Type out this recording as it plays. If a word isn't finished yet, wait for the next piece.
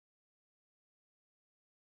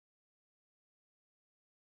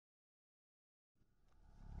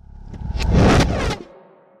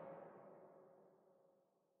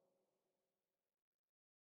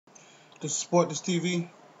This is SUPPORTTHISTV.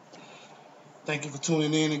 Thank you for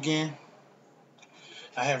tuning in again.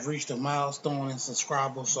 I have reached a milestone in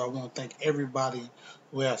subscribers, so I want to thank everybody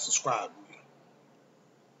who has subscribed to me.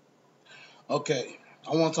 Okay,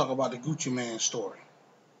 I want to talk about the Gucci Mane story.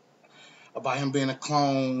 About him being a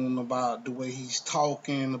clone, about the way he's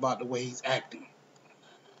talking, about the way he's acting.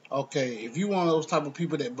 Okay, if you're one of those type of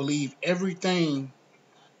people that believe everything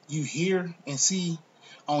you hear and see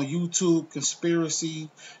on YouTube,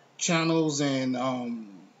 conspiracy channels and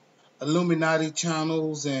Illuminati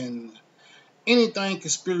channels and anything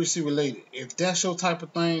conspiracy related, if that's your type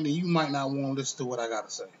of thing, then you might not want to listen to what I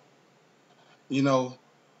gotta say. You know,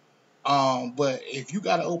 but if you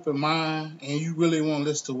got an open mind and you really want to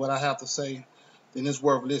listen to what I have to say, then it's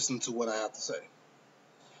worth listening to what I have to say.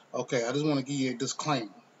 Okay, I just want to give you a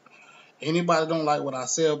disclaimer. Anybody don't like what I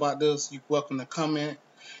say about this, you're welcome to comment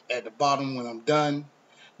at the bottom when I'm done.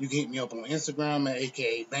 You can hit me up on Instagram at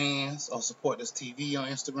aka Vans or Support This TV on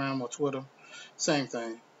Instagram or Twitter. Same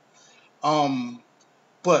thing.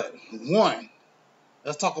 But one,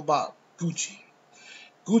 let's talk about Gucci.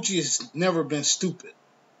 Gucci has never been stupid.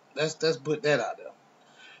 Let's put that out there.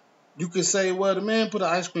 You could say, well, the man put an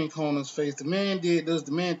ice cream cone on his face. The man did this.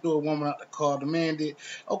 The man threw a woman out the car. The man did.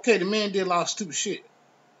 Okay, the man did a lot of stupid shit.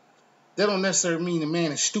 That don't necessarily mean the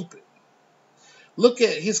man is stupid. Look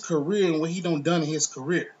at his career and what he done in his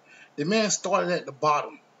career. The man started at the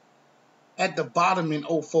bottom. At the bottom in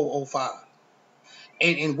 04, 05.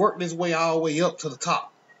 And worked his way all the way up to the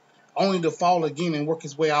top. Only to fall again and work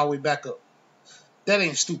his way all the way back up. That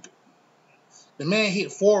ain't stupid. The man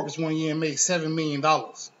hit Forbes one year and made $7 million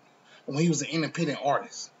when he was an independent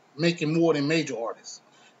artist, making more than major artists.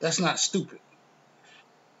 That's not stupid.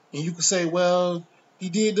 And you can say, well, he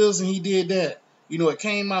did this and he did that. You know, it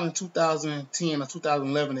came out in 2010 or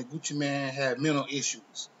 2011 that Gucci Mane had mental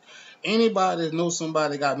issues. Anybody that knows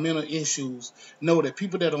somebody that got mental issues know that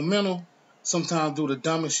people that are mental sometimes do the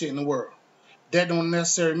dumbest shit in the world. That don't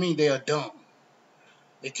necessarily mean they are dumb.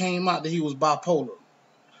 It came out that he was bipolar.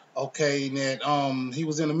 Okay, that he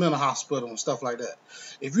was in a mental hospital and stuff like that.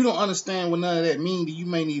 If you don't understand what none of that means, then you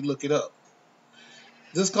may need to look it up.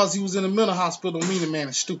 Just because he was in a mental hospital don't mean the man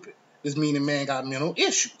is stupid. Just mean the man got mental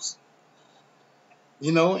issues.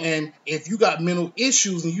 You know, and if you got mental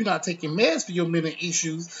issues and you're not taking meds for your mental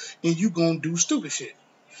issues, then you're going to do stupid shit.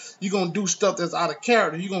 You're going to do stuff that's out of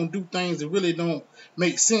character. You're going to do things that really don't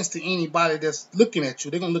make sense to anybody that's looking at you.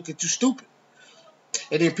 They're going to look at you stupid.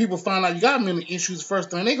 And then people find out you got mental issues, the first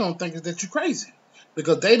thing they're going to think is that you're crazy.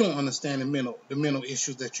 Because they don't understand the mental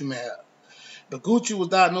issues that you may have. But Gucci was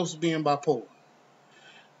diagnosed with being bipolar.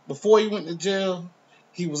 Before he went to jail,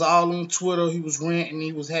 he was all on Twitter. He was ranting. He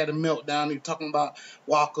had a meltdown. He was talking about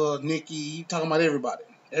Walker, Nicki. He talking about everybody.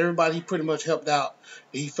 Everybody he pretty much helped out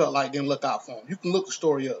that he felt like didn't look out for him. You can look the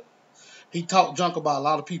story up. He talked junk about a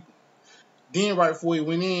lot of people. Then right before he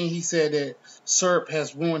went in, he said that syrup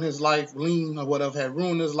has ruined his life, lean or whatever had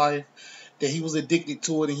ruined his life, that he was addicted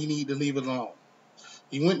to it and he needed to leave it alone.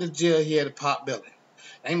 He went to jail, he had a pot belly.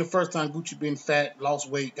 Ain't the first time Gucci been fat, lost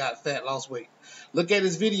weight, got fat, lost weight. Look at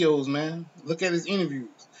his videos, man. Look at his interviews.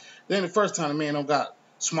 That ain't the first time the man don't got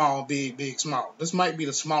small, big, big, small. This might be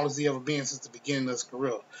the smallest he ever been since the beginning of his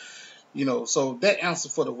career. You know, so that answer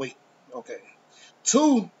for the weight. Okay.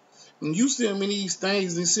 Two, when you see him in these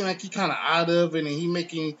things, it seems like he kind of out of it and he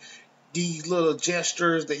making these little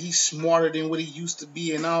gestures that he's smarter than what he used to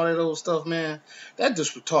be and all that old stuff, man. That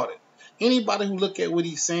just retarded. Anybody who look at what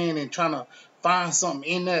he's saying and trying to find something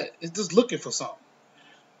in that is just looking for something.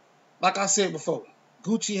 Like I said before,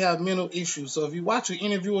 Gucci have mental issues. So if you watch an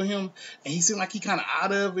interview with him and he seems like he kind of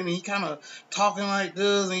out of it and he kind of talking like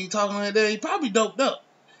this and he talking like that, he probably doped up.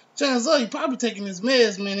 Chances are he probably taking his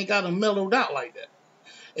meds, man, and got him mellowed out like that.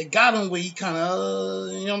 It got him where he kind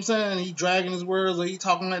of, you know what I'm saying? He dragging his words or he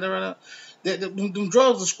talking like that right now. Them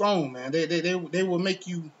drugs are strong, man. They will make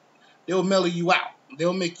you, they'll mellow you out.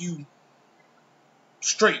 They'll make you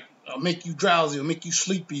straight, or make you drowsy, or make you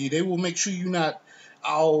sleepy. They will make sure you're not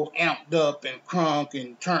all amped up and crunk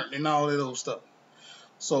and turned and all that old stuff.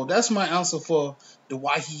 So that's my answer for the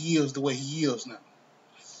why he is the way he is now.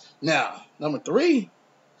 Now, number three,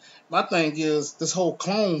 my thing is this whole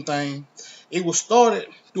clone thing. It was started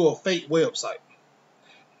through a fake website.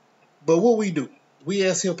 But what we do, we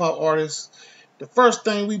as hip hop artists, the first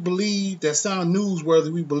thing we believe that sound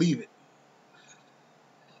newsworthy, we believe it.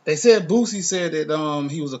 They said Boosie said that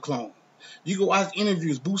he was a clone. You go watch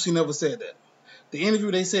interviews, Boosie never said that. The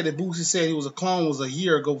interview they said that Boosie said he was a clone was a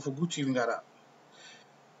year ago before Gucci even got out.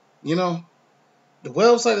 You know, the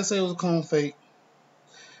website that said it was a clone fake.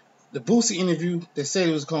 The Boosie interview that said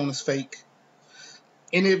it was a clone is fake.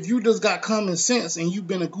 And if you just got common sense and you've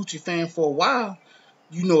been a Gucci fan for a while,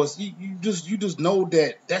 you know you just know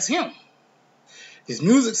that that's him. His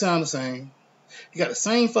music sound the same. He got the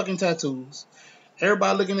same fucking tattoos.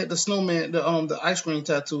 Everybody looking at the snowman, the ice cream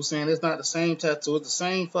tattoo, saying it's not the same tattoo. It's the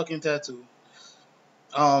same fucking tattoo.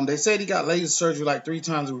 They said he got laser surgery like 3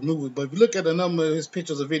 times to remove it, but if you look at the number of his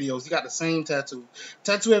pictures or videos, he got the same tattoo.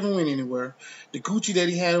 Tattoo haven't went anywhere. The Gucci that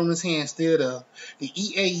he had on his hand still there. The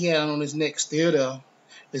EA he had on his neck still there.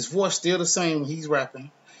 His voice still the same when he's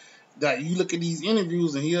rapping. That you look at these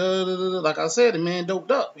interviews and he, like I said, the man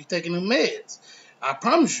doped up. He's taking them meds. I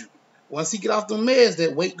promise you, once he get off them meds,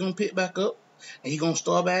 that weight gonna pick back up, and he gonna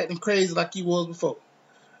start back acting crazy like he was before.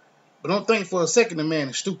 But don't think for a second the man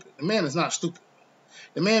is stupid. The man is not stupid.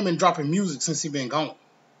 The man been dropping music since he been gone.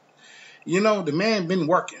 You know, the man been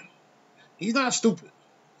working. He's not stupid.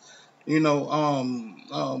 You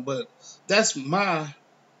know, but that's my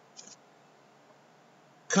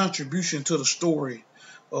contribution to the story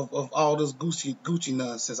of all this Gucci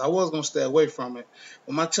nonsense. I was going to stay away from it,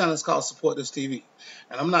 but my channel is called Support This TV,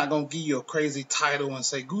 and I'm not going to give you a crazy title and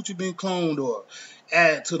say Gucci been cloned or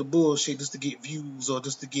add to the bullshit just to get views or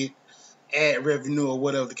just to get ad revenue or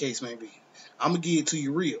whatever the case may be. I'm going to give it to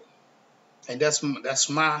you real, and that's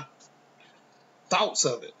my thoughts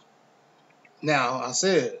of it. Now, I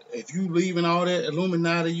said, if you believe in all that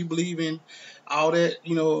Illuminati, you believe in all that,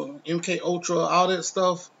 you know, MK Ultra, all that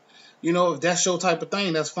stuff, you know, if that's your type of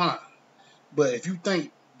thing, that's fine. But if you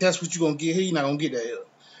think that's what you're going to get here, you're not going to get that here.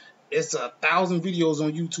 It's 1,000 videos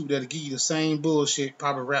on YouTube that'll give you the same bullshit,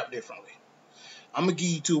 probably rap differently. I'm going to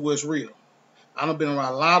give you to what's real. I done been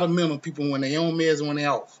around a lot of mental people when they on meds and when they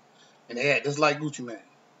off. And they act just like Gucci Mane.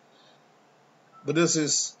 But this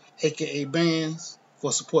is AKA Bands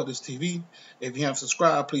for Support This TV. If you haven't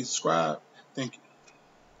subscribed, please subscribe. Thank you.